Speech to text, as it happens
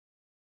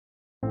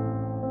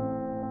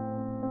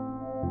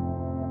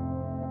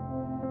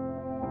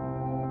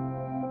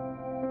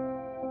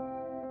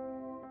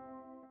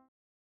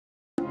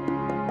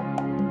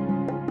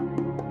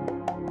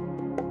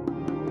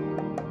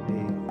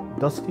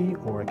Dusty,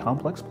 or a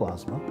complex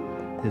plasma,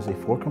 is a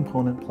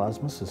four-component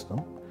plasma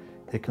system.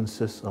 It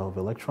consists of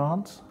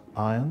electrons,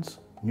 ions,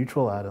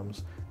 neutral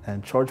atoms,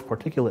 and charged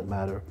particulate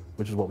matter,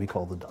 which is what we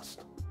call the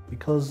dust.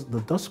 Because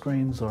the dust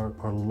grains are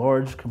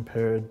large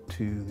compared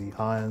to the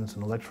ions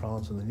and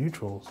electrons and the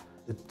neutrals,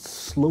 it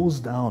slows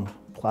down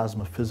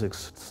plasma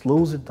physics. It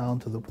slows it down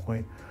to the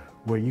point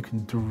where you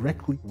can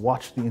directly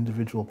watch the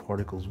individual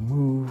particles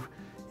move.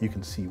 You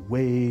can see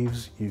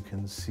waves, you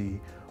can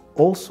see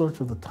all sorts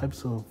of the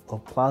types of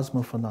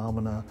plasma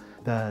phenomena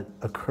that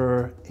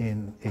occur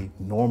in a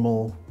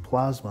normal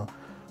plasma,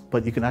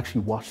 but you can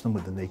actually watch them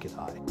with the naked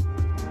eye.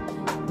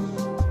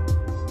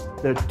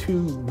 There are two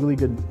really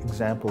good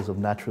examples of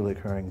naturally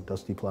occurring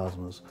dusty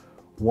plasmas.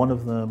 One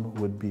of them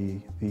would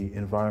be the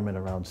environment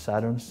around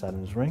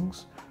Saturn's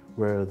rings,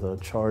 where the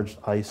charged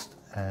ice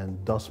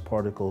and dust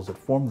particles that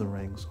form the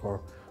rings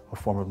are a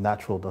form of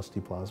natural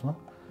dusty plasma.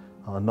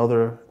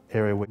 Another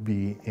area would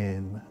be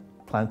in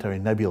planetary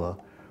nebula,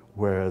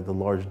 where the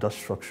large dust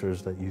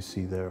structures that you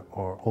see there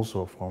are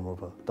also a form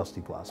of a dusty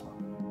plasma.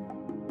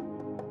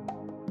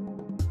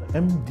 The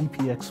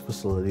MDPX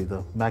facility,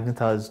 the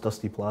Magnetized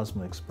Dusty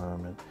Plasma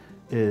Experiment,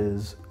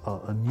 is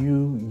a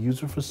new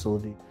user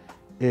facility.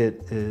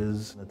 It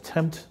is an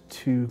attempt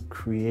to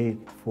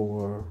create,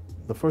 for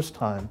the first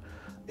time,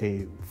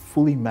 a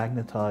fully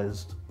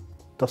magnetized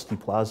dusty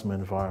plasma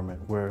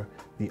environment where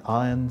the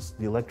ions,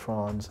 the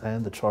electrons,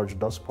 and the charged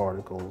dust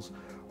particles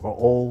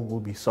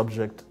will be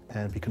subject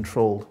and be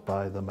controlled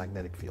by the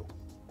magnetic field.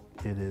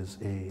 It is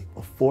a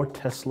 4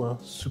 Tesla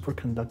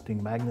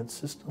superconducting magnet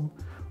system,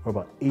 or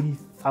about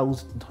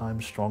 80,000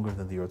 times stronger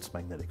than the Earth's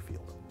magnetic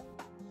field.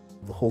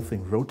 The whole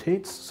thing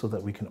rotates so that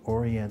we can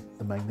orient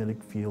the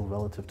magnetic field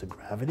relative to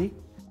gravity.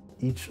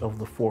 Each of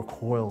the 4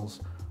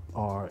 coils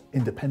are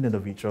independent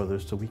of each other,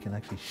 so we can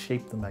actually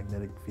shape the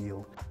magnetic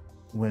field.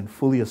 When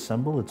fully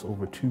assembled, it's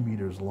over 2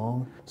 meters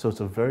long, so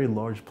it's a very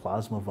large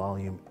plasma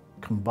volume.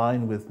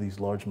 Combined with these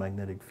large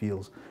magnetic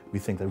fields, we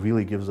think that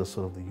really gives us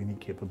sort of the unique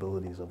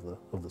capabilities of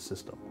the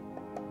system.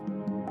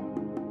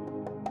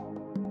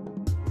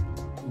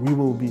 We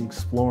will be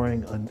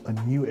exploring a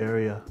new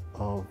area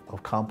of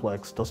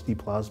complex dusty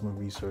plasma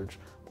research,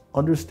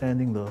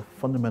 understanding the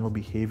fundamental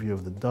behavior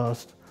of the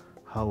dust,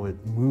 how it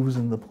moves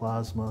in the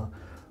plasma,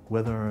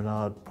 whether or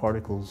not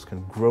particles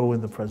can grow in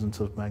the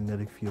presence of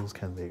magnetic fields,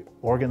 can they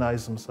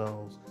organize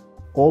themselves.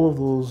 All of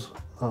those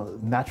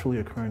naturally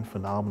occurring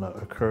phenomena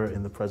occur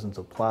in the presence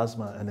of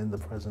plasma and in the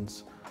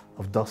presence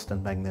of dust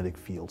and magnetic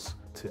fields.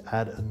 To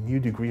add a new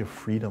degree of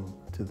freedom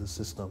to the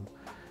system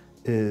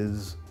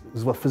is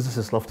what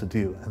physicists love to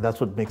do, and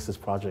that's what makes this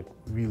project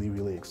really,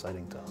 really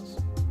exciting to us.